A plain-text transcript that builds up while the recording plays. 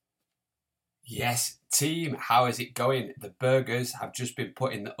Yes, team, how is it going? The burgers have just been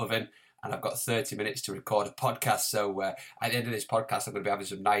put in the oven and I've got 30 minutes to record a podcast. So at the end of this podcast, I'm going to be having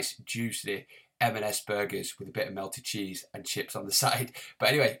some nice, juicy M&S burgers with a bit of melted cheese and chips on the side. But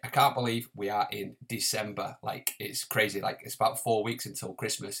anyway, I can't believe we are in December. Like, it's crazy. Like, it's about 4 weeks until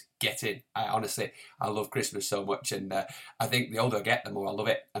Christmas. Get in. I love Christmas so much. And I think the older I get, the more I love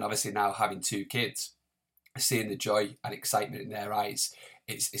it. And obviously now having two kids, seeing the joy and excitement in their eyes,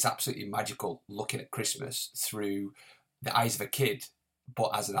 it's absolutely magical looking at Christmas through the eyes of a kid, but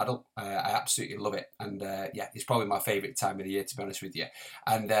as an adult. I absolutely love it. And yeah, it's probably my favourite time of the year, to be honest with you.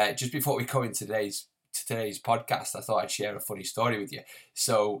 And just before we go into today's podcast, I thought I'd share a funny story with you.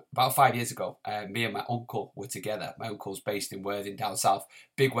 So about 5 years ago, me and my uncle were together. My uncle's based in Worthing down south,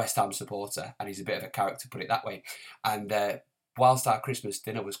 big West Ham supporter, and he's a bit of a character, put it that way. And whilst our Christmas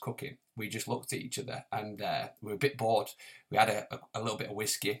dinner was cooking, we just looked at each other and we were a bit bored. We had a little bit of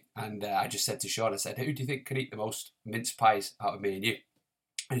whiskey, and I just said to Sean, I said, who do you think can eat the most mince pies out of me and you?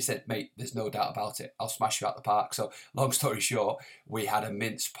 And he said, mate, there's no doubt about it. I'll smash you out the park. So long story short, we had a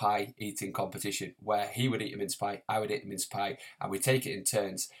mince pie eating competition where he would eat a mince pie, I would eat a mince pie, and we take it in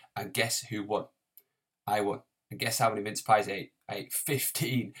turns. And guess who won? I won. And guess how many mince pies I ate? I ate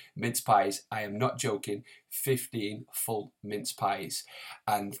 15 mince pies. I am not joking. 15 full mince pies.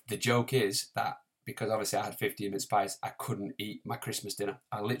 And the joke is that because obviously I had 15 mince pies, I couldn't eat my Christmas dinner.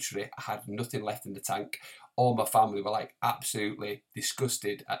 I literally had nothing left in the tank. All my family were like absolutely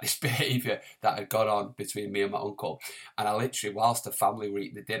disgusted at this behaviour that had gone on between me and my uncle. And I literally, whilst the family were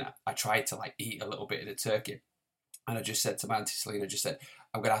eating the dinner, I tried to like eat a little bit of the turkey. And I just said to my auntie Selena,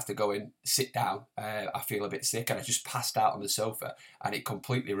 I'm going to have to go and sit down. I feel a bit sick. And I just passed out on the sofa. And it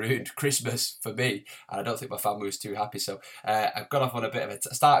completely ruined Christmas for me. And I don't think my family was too happy. So I've got off on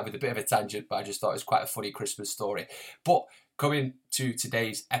started with a bit of a tangent, but I just thought it was quite a funny Christmas story. But coming to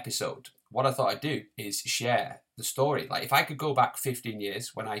today's episode, what I thought I'd do is share the story. Like, if I could go back 15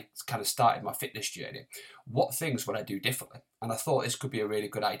 years when I kind of started my fitness journey, what things would I do differently? And I thought this could be a really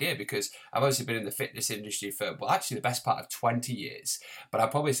good idea because I've obviously been in the fitness industry for, well, actually the best part of 20 years. But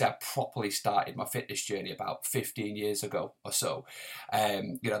I'd probably say I properly started my fitness journey about 15 years ago or so.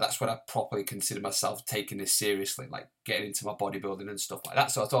 That's when I properly considered myself taking this seriously, like getting into my bodybuilding and stuff like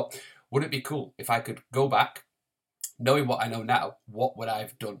that. So I thought, wouldn't it be cool if I could go back, knowing what I know now, what would I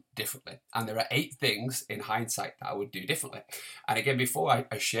have done differently? And there are 8 things in hindsight that I would do differently. And again, before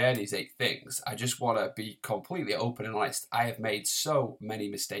I share these 8 things, I just want to be completely open and honest. I have made so many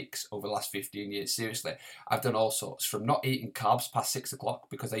mistakes over the last 15 years. Seriously, I've done all sorts, from not eating carbs past 6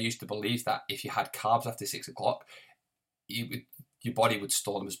 o'clock, because I used to believe that if you had carbs after 6 o'clock, your body would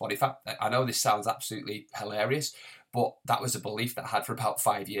store them as body fat. I know this sounds absolutely hilarious, but that was a belief that I had for about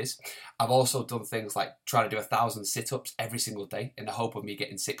 5 years. I've also done things like trying to do 1,000 sit-ups every single day in the hope of me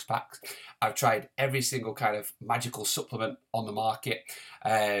getting 6 packs. I've tried every single kind of magical supplement on the market.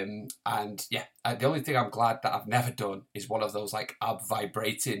 The only thing I'm glad that I've never done is one of those like ab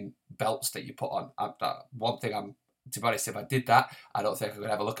vibrating belts that you put on. To be honest, if I did that, I don't think I'm going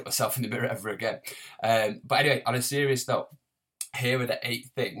to ever look at myself in the mirror ever again. But anyway, on a serious note, here are the 8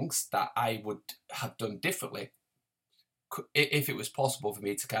 things that I would have done differently if it was possible for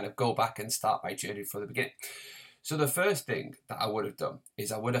me to kind of go back and start my journey from the beginning. So the first thing that I would have done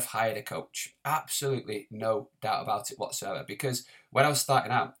is I would have hired a coach. Absolutely no doubt about it whatsoever. Because when I was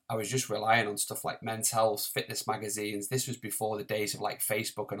starting out, I was just relying on stuff like Men's Health, fitness magazines. This was before the days of like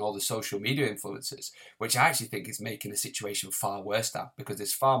Facebook and all the social media influencers, which I actually think is making the situation far worse now, because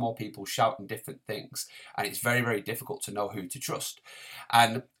there's far more people shouting different things. And it's very, very difficult to know who to trust.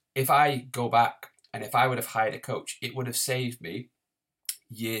 And if I go back and if I would have hired a coach, it would have saved me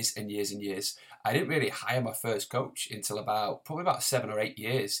years and years and years. I didn't really hire my first coach until probably about 7 or 8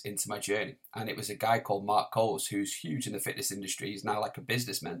 years into my journey. And it was a guy called Mark Coles, who's huge in the fitness industry. He's now like a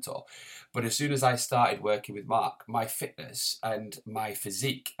business mentor. But as soon as I started working with Mark, my fitness and my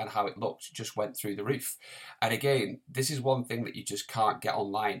physique and how it looked just went through the roof. And again, this is one thing that you just can't get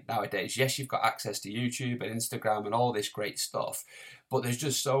online nowadays. Yes, you've got access to YouTube and Instagram and all this great stuff, but there's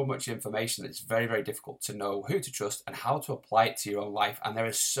just so much information that it's very, very difficult to know who to trust and how to apply it to your own life. And there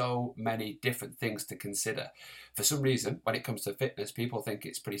are so many different things to consider. For some reason, when it comes to fitness, people think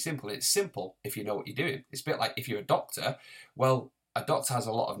it's pretty simple. It's simple if you know what you're doing. It's a bit like if you're a doctor, well, a doctor has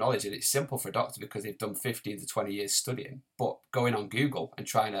a lot of knowledge and it's simple for a doctor because they've done 15 to 20 years studying. But going on Google and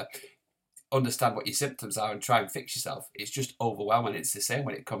trying to understand what your symptoms are and try and fix yourself, it's just overwhelming. It's the same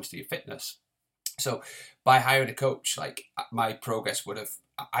when it comes to your fitness. So by hiring a coach, like my progress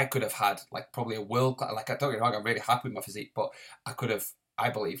I could have had like probably a world, like I don't get me wrong, I'm really happy with my physique, but I I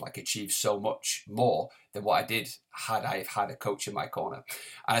believe, like achieve so much more than what I did had I had a coach in my corner.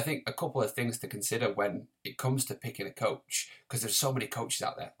 And I think a couple of things to consider when it comes to picking a coach, because there's so many coaches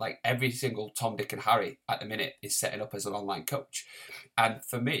out there. Like every single Tom, Dick, and Harry at the minute is setting up as an online coach. And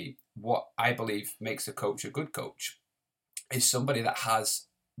for me, what I believe makes a coach a good coach is somebody that has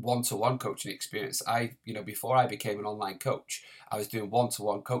one-to-one coaching experience. Before I became an online coach, I was doing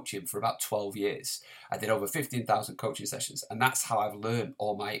one-to-one coaching for about 12 years. I did over 15,000 coaching sessions, and that's how I've learned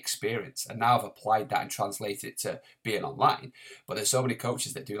all my experience. And now I've applied that and translated it to being online. But there's so many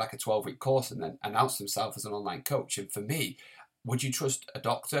coaches that do like a 12-week course and then announce themselves as an online coach. And for me, would you trust a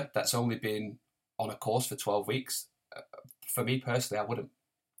doctor that's only been on a course for 12 weeks? For me personally, I wouldn't.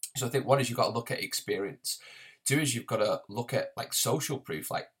 So I think one is you've got to look at experience. Two is you've got to look at like social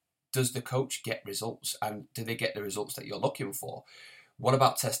proof, like does the coach get results and do they get the results that you're looking for? What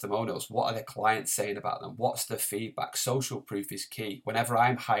about testimonials? What are the clients saying about them? What's the feedback? Social proof is key. Whenever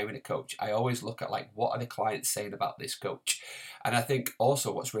I'm hiring a coach, I always look at like what are the clients saying about this coach? And I think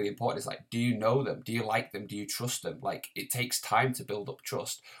also what's really important is like, do you know them? Do you like them? Do you trust them? Like it takes time to build up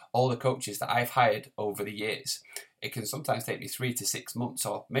trust. All the coaches that I've hired over the years, it can sometimes take me 3 to 6 months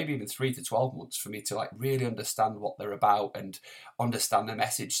or maybe even 3 to 12 months for me to like really understand what they're about and understand the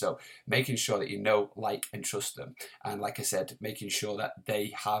message. So making sure that you know, like, and trust them. And like I said, making sure that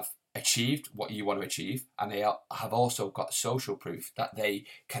they have achieved what you want to achieve and they have also got social proof that they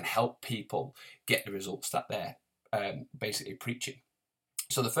can help people get the results that they're basically preaching.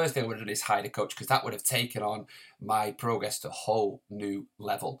 So the first thing I would have done is hire a coach because that would have taken on my progress to a whole new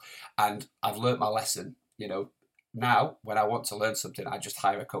level. And I've learned my lesson, now, when I want to learn something, I just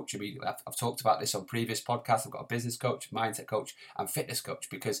hire a coach immediately. I've talked about this on previous podcasts. I've got a business coach, mindset coach, and fitness coach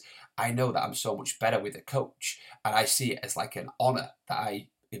because I know that I'm so much better with a coach, and I see it as like an honor that I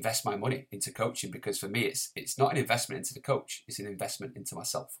invest my money into coaching because for me, it's not an investment into the coach; it's an investment into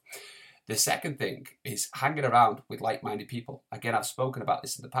myself. The second thing is hanging around with like-minded people. Again, I've spoken about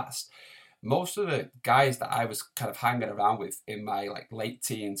this in the past. Most of the guys that I was kind of hanging around with in my like late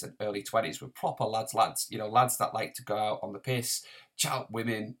teens and early 20s were proper lads, lads that like to go out on the piss, chat up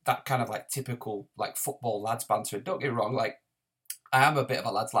women, that kind of like typical like football lads banter. And don't get me wrong, like I am a bit of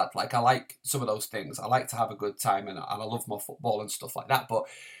a lads lad. Like I like some of those things. I like to have a good time and I love my football and stuff like that. But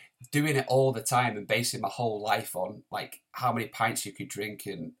doing it all the time and basing my whole life on like how many pints you could drink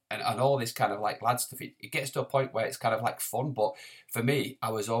and all this kind of like lad stuff, it gets to a point where it's kind of like fun. But for me,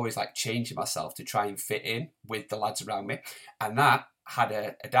 I was always like changing myself to try and fit in with the lads around me. And that had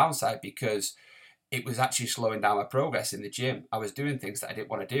a downside because it was actually slowing down my progress in the gym. I was doing things that I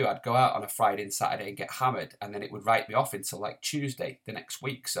didn't want to do. I'd go out on a Friday and Saturday and get hammered, and then it would write me off until like Tuesday the next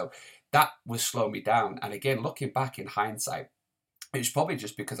week. So that was slowing me down. And again, looking back in hindsight, it's probably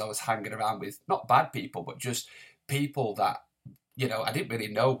just because I was hanging around with not bad people, but just people that, I didn't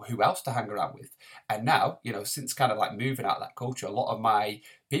really know who else to hang around with. And now, since kind of like moving out of that culture, a lot of my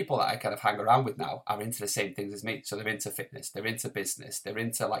people that I kind of hang around with now are into the same things as me. So they're into fitness, they're into business, they're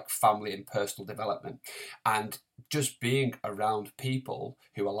into like family and personal development. And just being around people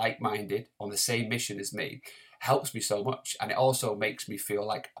who are like-minded on the same mission as me helps me so much. And it also makes me feel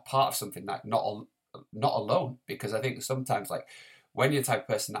like a part of something, like not alone, because I think sometimes like, when you're the type of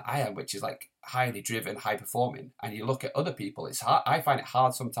person that I am, which is like highly driven, high performing, and you look at other people, it's hard. I find it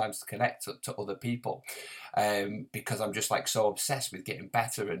hard sometimes to connect to other people because I'm just like so obsessed with getting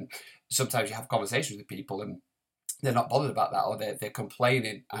better. And sometimes you have conversations with people and they're not bothered about that or they're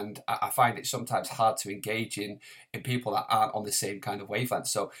complaining. And I find it sometimes hard to engage in people that aren't on the same kind of wavelength.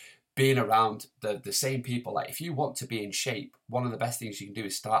 So being around the same people, like if you want to be in shape, one of the best things you can do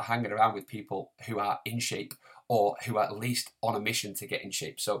is start hanging around with people who are in shape or who are at least on a mission to get in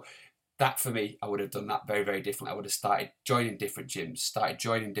shape. So that for me, I would have done that very, very differently. I would have started joining different gyms, started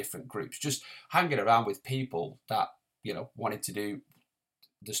joining different groups, just hanging around with people that, wanted to do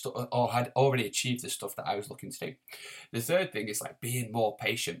the stuff or had already achieved the stuff that I was looking to do. The third thing is like being more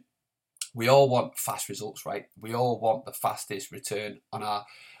patient. We all want fast results, right? We all want the fastest return on our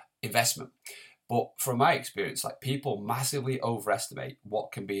investment. But from my experience, like people massively overestimate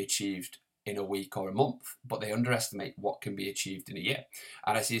what can be achieved in a week or a month, but they underestimate what can be achieved in a year.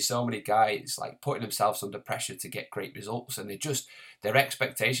 And I see so many guys like putting themselves under pressure to get great results, and their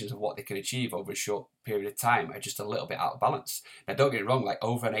expectations of what they can achieve over a short period of time are just a little bit out of balance. Now, don't get me wrong, like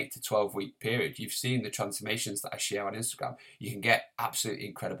over an 8 to 12 week period, you've seen the transformations that I share on Instagram. You can get absolutely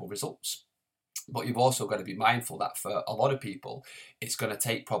incredible results. But you've also got to be mindful that for a lot of people, it's going to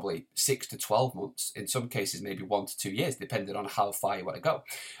take probably 6 to 12 months, in some cases, maybe 1 to 2 years, depending on how far you want to go.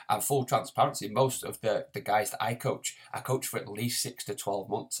 And full transparency, most of the guys that I coach for at least 6 to 12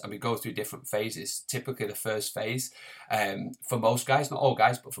 months, and we go through different phases. Typically, the first phase, for most guys, not all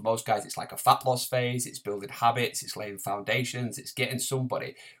guys, but for most guys, it's like a fat loss phase, it's building habits, it's laying foundations, it's getting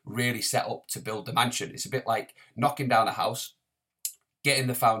somebody really set up to build the mansion. It's a bit like knocking down a house, getting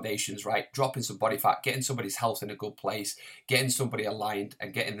the foundations right, dropping some body fat, getting somebody's health in a good place, getting somebody aligned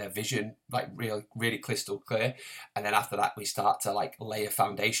and getting their vision like really crystal clear. And then after that, we start to like layer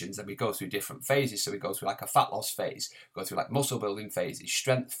foundations, and we go through different phases. So we go through like a fat loss phase, go through like muscle building phases,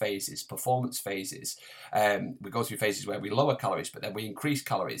 strength phases, performance phases. We go through phases where we lower calories, but then we increase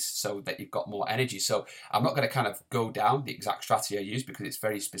calories so that you've got more energy. So I'm not going to kind of go down the exact strategy I use because it's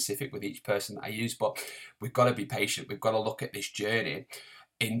very specific with each person that I use, but we've got to be patient. We've got to look at this journey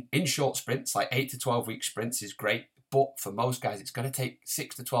in short sprints. Like 8 to 12 week sprints is great, but for most guys, it's going to take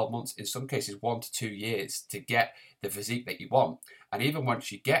 6 to 12 months, in some cases 1 to 2 years, to get the physique that you want. And even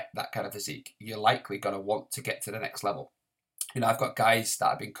once you get that kind of physique, you're likely going to want to get to the next level. You know, I've got guys that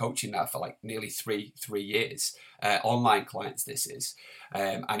I've been coaching now for like nearly three years, online clients this is.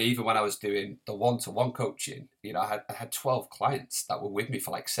 And even when I was doing the one-to-one coaching, you know, I had 12 clients that were with me for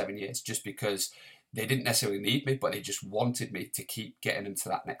like 7 years, just because they didn't necessarily need me, but they just wanted me to keep getting them to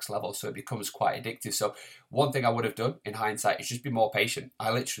that next level. So it becomes quite addictive. So one thing I would have done in hindsight is just be more patient. I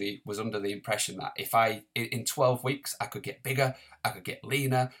literally was under the impression that if in 12 weeks, I could get bigger, I could get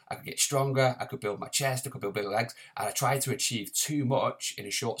leaner, I could get stronger, I could build my chest, I could build bigger legs. And I tried to achieve too much in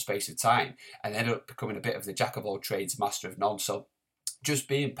a short space of time and ended up becoming a bit of the jack of all trades, master of none. So just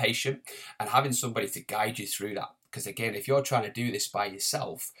being patient and having somebody to guide you through that. Because again, if you're trying to do this by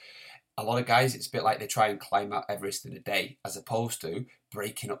yourself, a lot of guys, it's a bit like they try and climb Mount Everest in a day, as opposed to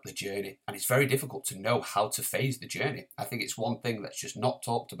breaking up the journey. And it's very difficult to know how to phase the journey. I think it's one thing that's just not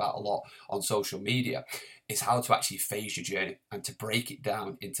talked about a lot on social media, is how to actually phase your journey and to break it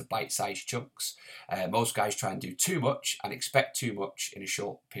down into bite-sized chunks. Most guys try and do too much and expect too much in a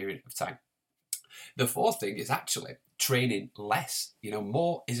short period of time. The fourth thing is actually training less. You know,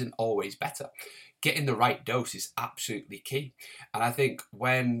 more isn't always better. Getting the right dose is absolutely key. And I think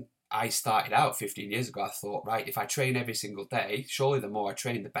when I started out 15 years ago, I thought, right, if I train every single day, surely the more I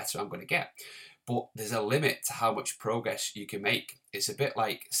train, the better I'm going to get. But there's a limit to how much progress you can make. It's a bit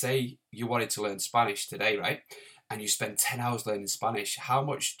like, say you wanted to learn Spanish today, right? And you spend 10 hours learning Spanish. How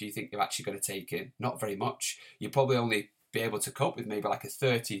much do you think you're actually going to take in? Not very much. You probably only be able to cope with maybe like a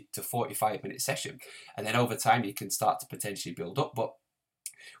 30 to 45 minute session. And then over time, you can start to potentially build up. But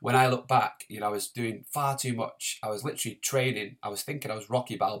when I look back, you know, I was doing far too much. I was literally training. I was thinking I was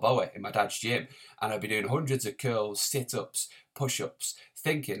Rocky Balboa in my dad's gym, and I'd be doing hundreds of curls, sit-ups, push-ups,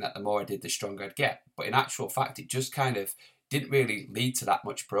 thinking that the more I did, the stronger I'd get. But in actual fact, it just kind of didn't really lead to that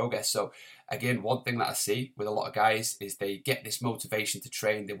much progress. So again, one thing that I see with a lot of guys is they get this motivation to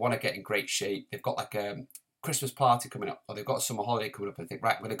train. They want to get in great shape. They've got like a Christmas party coming up, or they've got a summer holiday coming up, and think,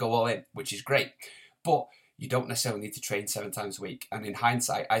 right, I'm going to go all in, which is great. But you don't necessarily need to train 7 times a week. And in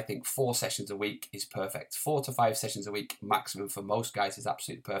hindsight, I think 4 sessions a week is perfect. 4 to 5 sessions a week maximum for most guys is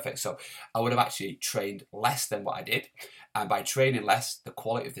absolutely perfect. So I would have actually trained less than what I did. And by training less, the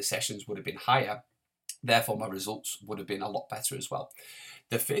quality of the sessions would have been higher. Therefore, my results would have been a lot better as well.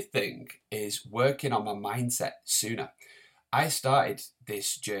 The fifth thing is working on my mindset sooner. I started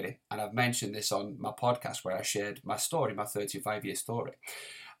this journey, and I've mentioned this on my podcast where I shared my story, my 35-year story.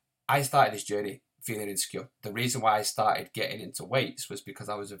 I started this journey feeling insecure. The reason why I started getting into weights was because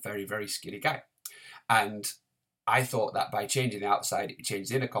I was a very, very skinny guy. And I thought that by changing the outside, it would change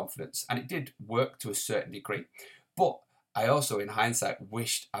the inner confidence. And it did work to a certain degree. But I also, in hindsight,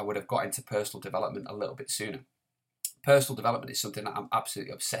 wished I would have got into personal development a little bit sooner. Personal development is something that I'm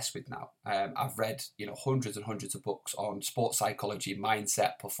absolutely obsessed with now. I've read, hundreds and hundreds of books on sports psychology,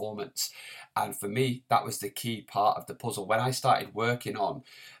 mindset, performance. And for me, that was the key part of the puzzle. When I started working on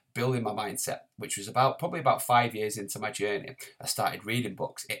building my mindset, which was probably about 5 years into my journey, I started reading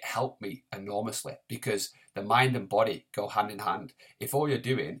books. It helped me enormously because the mind and body go hand in hand. If all you're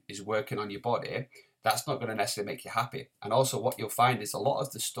doing is working on your body, that's not going to necessarily make you happy. And also what you'll find is a lot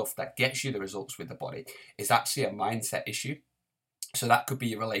of the stuff that gets you the results with the body is actually a mindset issue. So that could be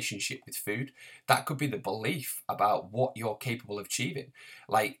your relationship with food. That could be the belief about what you're capable of achieving.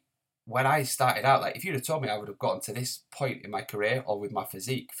 Like, when I started out, if you'd have told me I would have gotten to this point in my career or with my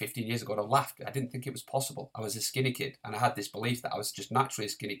physique 15 years ago, I'd have laughed. I didn't think it was possible. I was a skinny kid, and I had this belief that I was just naturally a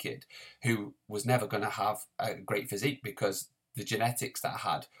skinny kid who was never going to have a great physique because the genetics that I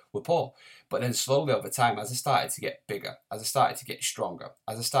had were poor. But then slowly over time, as I started to get bigger, as I started to get stronger,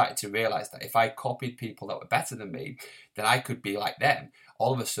 as I started to realize that if I copied people that were better than me, then I could be like them.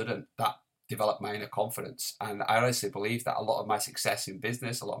 All of a sudden, that developed my inner confidence. And I honestly believe that a lot of my success in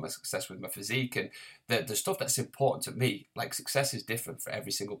business, a lot of my success with my physique and the stuff that's important to me, like success is different for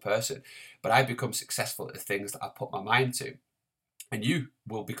every single person, but I become successful at the things that I put my mind to. And you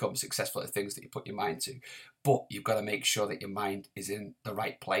will become successful at the things that you put your mind to. But you've got to make sure that your mind is in the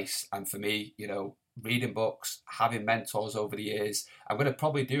right place. And for me, reading books, having mentors over the years. I'm going to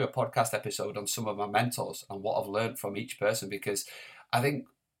probably do a podcast episode on some of my mentors and what I've learned from each person, because I think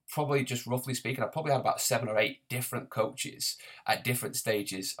probably, just roughly speaking, I probably had about 7 or 8 different coaches at different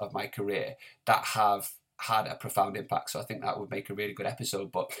stages of my career that have had a profound impact. So I think that would make a really good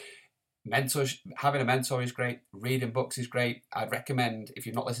episode. But mentors, having a mentor is great. Reading books is great. I'd recommend, if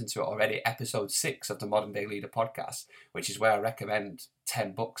you've not listened to it already, episode 6 of the Modern Day Leader podcast, which is where I recommend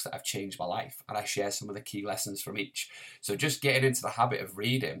 10 books that have changed my life, and I share some of the key lessons from each. So just getting into the habit of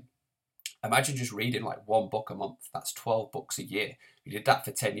reading. Imagine just reading like 1 book a month. That's 12 books a year. You did that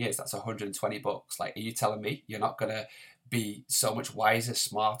for 10 years. That's 120 books. Like, are you telling me you're not going to be so much wiser,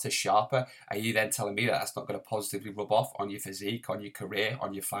 smarter, sharper? Are you then telling me that that's not going to positively rub off on your physique, on your career,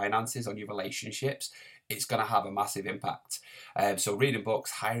 on your finances, on your relationships? It's going to have a massive impact. So reading books,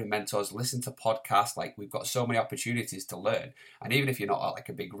 hiring mentors, listen to podcasts. Like, we've got so many opportunities to learn. And even if you're not like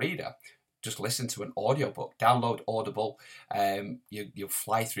a big reader, just listen to an audiobook, download Audible. You'll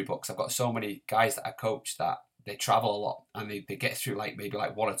fly through books. I've got so many guys that I coach that they travel a lot, and they get through maybe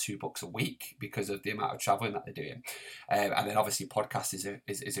 1 or 2 books a week because of the amount of traveling that they're doing. And then obviously podcast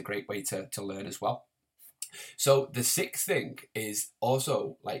is a great way to learn as well. So the 6th thing is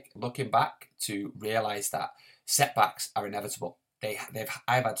also like looking back to realize that setbacks are inevitable.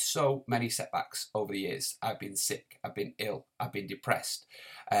 I've had so many setbacks over the years. I've been sick, I've been ill, I've been depressed.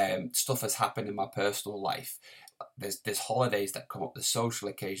 Stuff has happened in my personal life. There's holidays that come up, there's social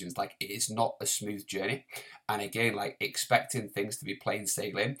occasions. Like, it is not a smooth journey. And again, like, expecting things to be plain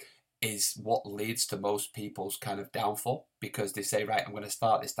sailing is what leads to most people's kind of downfall, because they say, right, I'm going to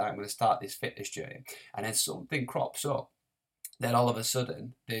start this diet, I'm going to start this fitness journey, and then something crops up. Then all of a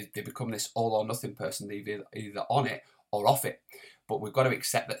sudden, they become this all or nothing person. They're either on it or off it. But we've got to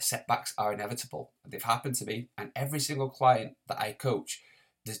accept that setbacks are inevitable. They've happened to me, and every single client that I coach,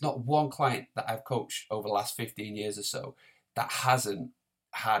 there's not one client that I've coached over the last 15 years or so that hasn't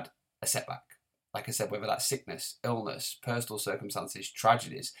had a setback. Like I said, whether that's sickness, illness, personal circumstances,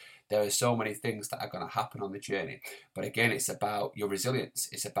 tragedies, there are so many things that are going to happen on the journey. But again, it's about your resilience.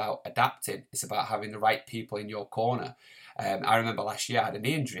 It's about adapting. It's about having the right people in your corner. I remember last year I had a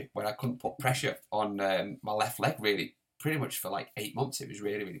knee injury where I couldn't put pressure on my left leg, really, pretty much for like 8 months. It was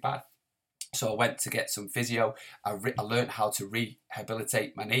really, really bad. So I went to get some physio. I learned how to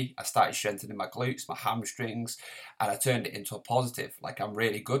rehabilitate my knee. I started strengthening my glutes, my hamstrings, and I turned it into a positive. Like, I'm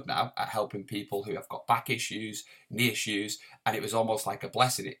really good now at helping people who have got back issues, knee issues, and it was almost like a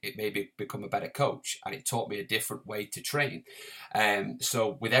blessing. It made me become a better coach, and it taught me a different way to train.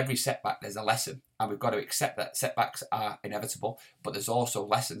 So with every setback, there's a lesson, and we've got to accept that setbacks are inevitable, but there's also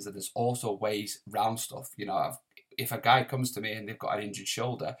lessons, and there's also ways round stuff. If a guy comes to me and they've got an injured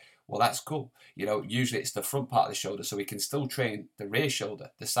shoulder, well, that's cool. Usually it's the front part of the shoulder, so we can still train the rear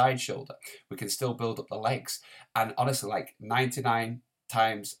shoulder, the side shoulder. We can still build up the legs. And honestly, like 99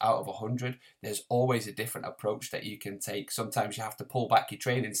 times out of 100, there's always a different approach that you can take. Sometimes you have to pull back your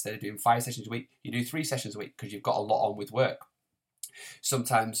training. Instead of doing 5 sessions a week, you do 3 sessions a week because you've got a lot on with work.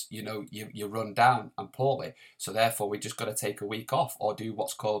 Sometimes, you run down and poorly. So therefore, we just got to take a week off or do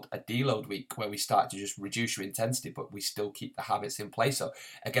what's called a deload week, where we start to just reduce your intensity, but we still keep the habits in place. So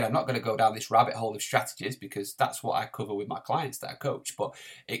again, I'm not going to go down this rabbit hole of strategies because that's what I cover with my clients that I coach. But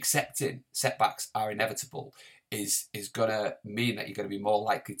accepting setbacks are inevitable is going to mean that you're going to be more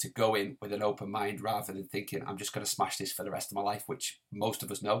likely to go in with an open mind rather than thinking, I'm just going to smash this for the rest of my life, which most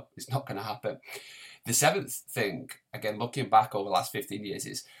of us know is not going to happen. The 7th thing, again, looking back over the last 15 years,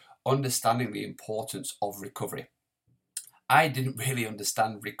 is understanding the importance of recovery. I didn't really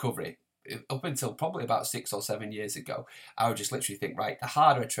understand recovery up until probably about 6 or 7 years ago. I would just literally think, right, the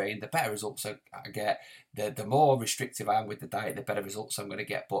harder I train, the better results I get. The more restrictive I am with the diet, the better results I'm going to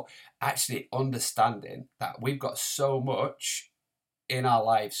get. But actually understanding that we've got so much in our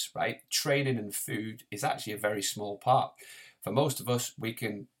lives, right? Training and food is actually a very small part. For most of us, we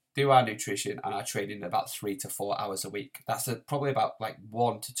can do our nutrition and our training in about 3 to 4 hours a week. That's probably about like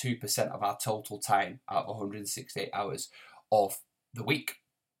 1 to 2% of our total time out of 168 hours of the week.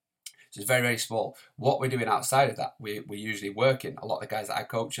 So it's very, very small. What we're doing outside of that, we're usually working. A lot of the guys that I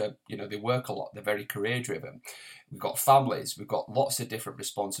coach are, they work a lot. They're very career driven. We've got families. We've got lots of different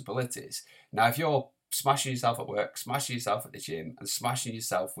responsibilities. Now, if you're smashing yourself at work, smashing yourself at the gym, and smashing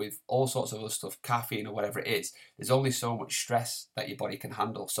yourself with all sorts of other stuff, caffeine or whatever it is, there's only so much stress that your body can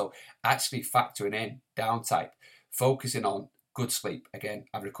handle. So actually factoring in downtime, focusing on good sleep. Again,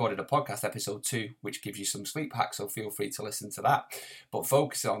 I've recorded a podcast episode 2, which gives you some sleep hacks, so feel free to listen to that. But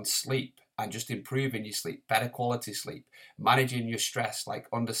focusing on sleep and just improving your sleep, better quality sleep, managing your stress, like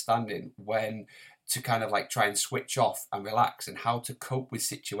understanding when to kind of like try and switch off and relax, and how to cope with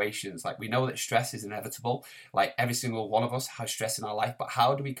situations. Like, we know that stress is inevitable. Like, every single one of us has stress in our life, but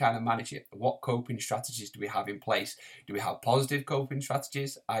how do we kind of manage it? What coping strategies do we have in place? Do we have positive coping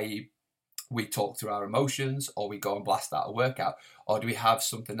strategies, i.e., we talk through our emotions, or we go and blast out a workout? Or do we have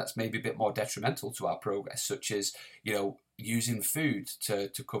something that's maybe a bit more detrimental to our progress, such as, using food to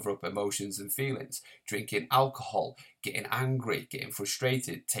cover up emotions and feelings, drinking alcohol, getting angry, getting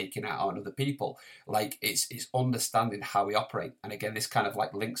frustrated, taking out on other people? Like, it's understanding how we operate. And again, this kind of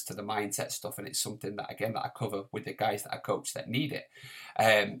like links to the mindset stuff, and it's something that, again, that I cover with the guys that I coach that need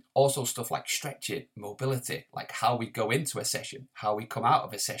it. Also stuff like stretching, mobility, like how we go into a session, how we come out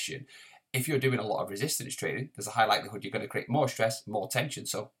of a session. If you're doing a lot of resistance training, there's a high likelihood you're going to create more stress, more tension.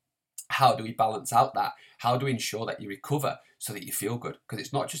 So how do we balance out that? How do we ensure that you recover so that you feel good? Because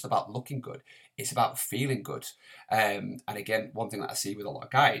it's not just about looking good, it's about feeling good. And again, one thing that I see with a lot of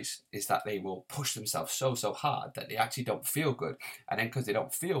guys is that they will push themselves so hard that they actually don't feel good. And then because they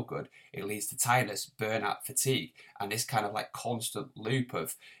don't feel good, it leads to tiredness, burnout, fatigue, and this kind of like constant loop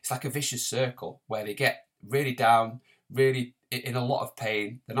of, it's like a vicious circle where they get really down, really in a lot of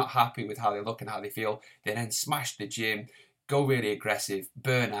pain. They're not happy with how they look and how they feel. They then smash the gym, go really aggressive,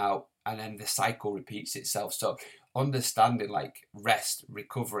 burn out, and then the cycle repeats itself. So understanding like rest,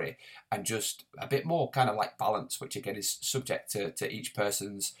 recovery, and just a bit more kind of like balance, which again is subject to each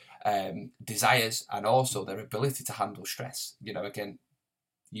person's desires and also their ability to handle stress. Again,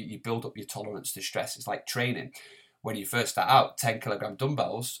 you build up your tolerance to stress. It's like training. When you first start out, 10 kilogram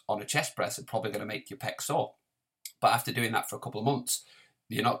dumbbells on a chest press are probably going to make your pec sore. But after doing that for a couple of months,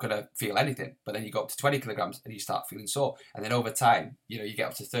 you're not going to feel anything. But then you go up to 20 kilograms and you start feeling sore. And then over time, you get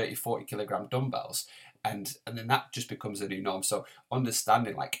up to 30, 40 kilogram dumbbells. And then that just becomes the new norm. So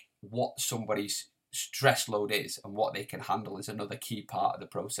understanding like what somebody's stress load is and what they can handle is another key part of the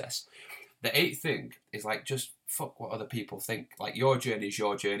process. The 8th thing is like, just fuck what other people think. Like, your journey is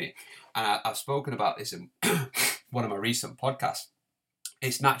your journey. And I've spoken about this in one of my recent podcasts.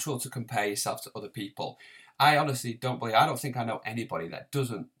 It's natural to compare yourself to other people. I honestly I don't think I know anybody that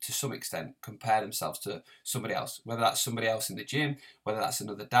doesn't, to some extent, compare themselves to somebody else. Whether that's somebody else in the gym, whether that's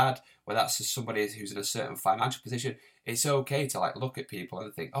another dad, whether that's somebody who's in a certain financial position. It's okay to like look at people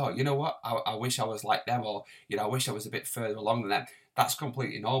and think, oh, you know what? I wish I was like them, or I wish I was a bit further along than them. That's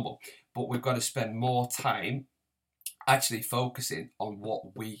completely normal. But we've got to spend more time actually focusing on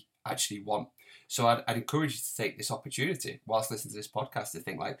what we actually want. So I'd encourage you to take this opportunity whilst listening to this podcast to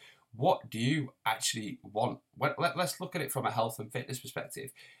think like, what do you actually want? Let's look at it from a health and fitness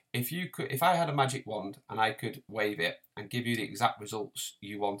perspective. If I had a magic wand and I could wave it and give you the exact results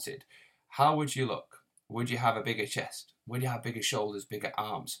you wanted, how would you look? Would you have a bigger chest? Would you have bigger shoulders, bigger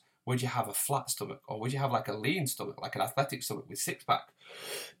arms? Would you have a flat stomach? Or would you have like a lean stomach, like an athletic stomach with six pack?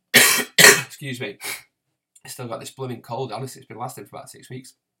 Excuse me. I still got this blooming cold. Honestly, it's been lasting for about 6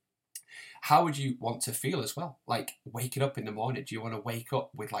 weeks. How would you want to feel as well? Like, waking up in the morning, do you want to wake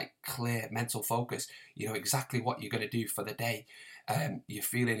up with like clear mental focus? You know exactly what you're going to do for the day. You're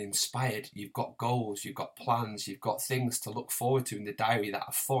feeling inspired. You've got goals, you've got plans, you've got things to look forward to in the diary that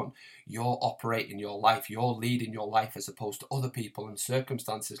are fun. You're operating your life, you're leading your life as opposed to other people and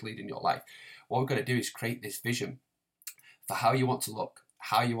circumstances leading your life. What we've got to do is create this vision for how you want to look,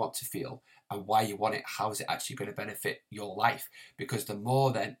 how you want to feel, and why you want it. How is it actually going to benefit your life? Because the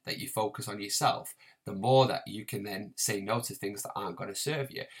more then that you focus on yourself, the more that you can then say no to things that aren't going to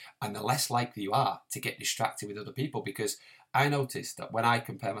serve you, and the less likely you are to get distracted with other people. Because I noticed that when I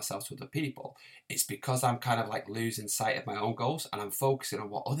compare myself to other people, it's because I'm kind of like losing sight of my own goals and I'm focusing on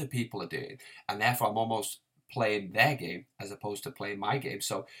what other people are doing, and therefore I'm almost playing their game as opposed to playing my game.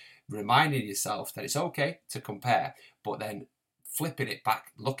 So reminding yourself that it's okay to compare, but then flipping it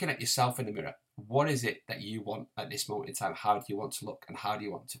back, looking at yourself in the mirror. What is it that you want at this moment in time? How do you want to look and how do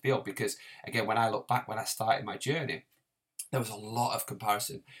you want to feel? Because again, when I look back, when I started my journey, there was a lot of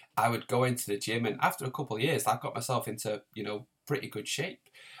comparison. I would go into the gym, and after a couple of years, I got myself into, pretty good shape.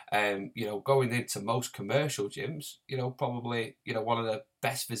 Going into most commercial gyms, probably, one of the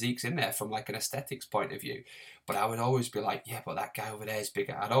best physiques in there from like an aesthetics point of view. But I would always be like, yeah, but that guy over there is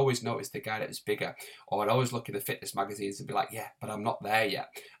bigger. I'd always notice the guy that was bigger. Or I'd always look in the fitness magazines and be like, yeah, but I'm not there yet.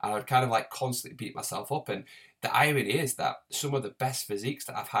 And I'd kind of like constantly beat myself up. And the irony is that some of the best physiques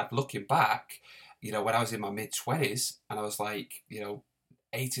that I've had looking back, when I was in my mid 20s and I was like,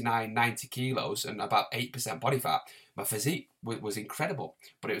 89, 90 kilos and about 8% body fat, my physique was incredible.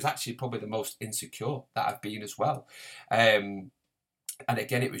 But it was actually probably the most insecure that I've been as well. And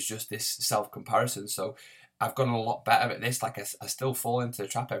again, it was just this self comparison. So I've gotten a lot better at this. Like I still fall into the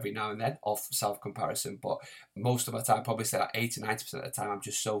trap every now and then of self comparison, but most of my time, probably say like 80, 90% of the time, I'm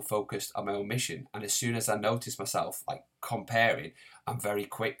just so focused on my own mission. And as soon as I notice myself like comparing, I'm very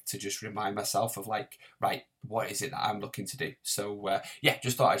quick to just remind myself of like, right, what is it that I'm looking to do? So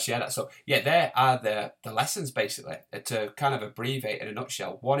just thought I'd share that. So yeah, there are the lessons basically to kind of abbreviate in a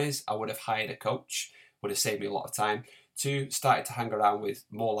nutshell. One is I would have hired a coach, would have saved me a lot of time. Two, started to hang around with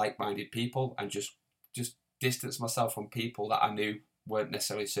more like-minded people and just distance myself from people that I knew weren't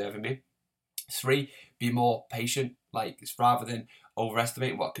necessarily serving me. Three, be more patient. Like, it's rather than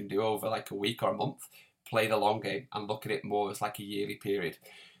overestimating what I can do over like a week or a month, play the long game and look at it more as like a yearly period.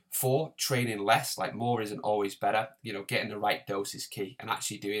 Four, training less. Like, more isn't always better. Getting the right dose is key, and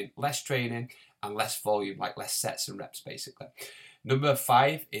actually doing less training and less volume, like less sets and reps basically. Number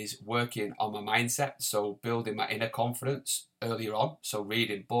 5 is working on my mindset, so building my inner confidence earlier on. So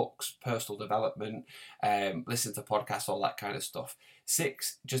reading books, personal development, listening to podcasts, all that kind of stuff.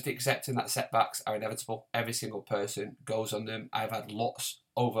 6, just accepting that setbacks are inevitable. Every single person goes on them. I've had lots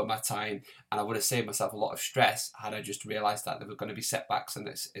over my time, and I would have saved myself a lot of stress had I just realised that there were going to be setbacks, and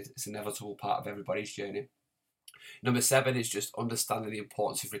it's an inevitable part of everybody's journey. Number 7 is just understanding the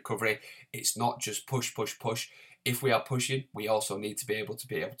importance of recovery. It's not just push, push, push. If we are pushing, we also need to be able to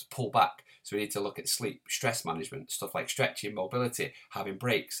pull back. So we need to look at sleep, stress management, stuff like stretching, mobility, having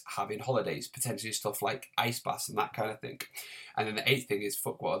breaks, having holidays, potentially stuff like ice baths and that kind of thing. And then the 8th thing is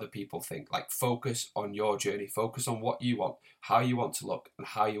fuck what other people think. Like, focus on your journey, focus on what you want, how you want to look and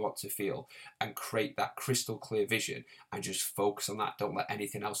how you want to feel, and create that crystal clear vision and just focus on that. Don't let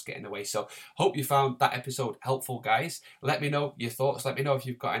anything else get in the way. So hope you found that episode helpful, guys. Let me know your thoughts. Let me know if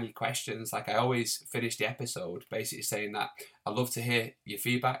you've got any questions. Like, I always finish the episode basically saying that I'd love to hear your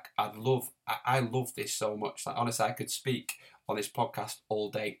feedback. I love this so much. Like, honestly, I could speak on this podcast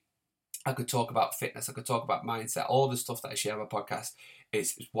all day. I could talk about fitness. I could talk about mindset. All the stuff that I share on my podcast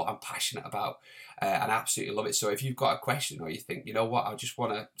is what I'm passionate about, and I absolutely love it. So if you've got a question or you think, you know what, I just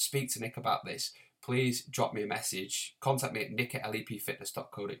want to speak to Nick about this, please drop me a message. Contact me at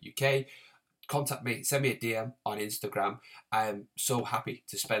nick@lepfitness.co.uk. Contact me, send me a DM on Instagram. I'm so happy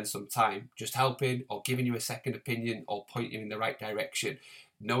to spend some time just helping or giving you a second opinion or pointing you in the right direction,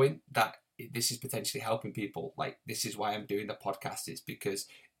 knowing that this is potentially helping people. Like, this is why I'm doing the podcast, is because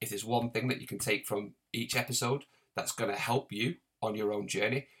if there's one thing that you can take from each episode that's going to help you on your own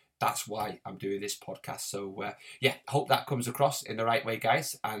journey, that's why I'm doing this podcast. So hope that comes across in the right way,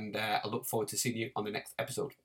 guys, and I look forward to seeing you on the next episode.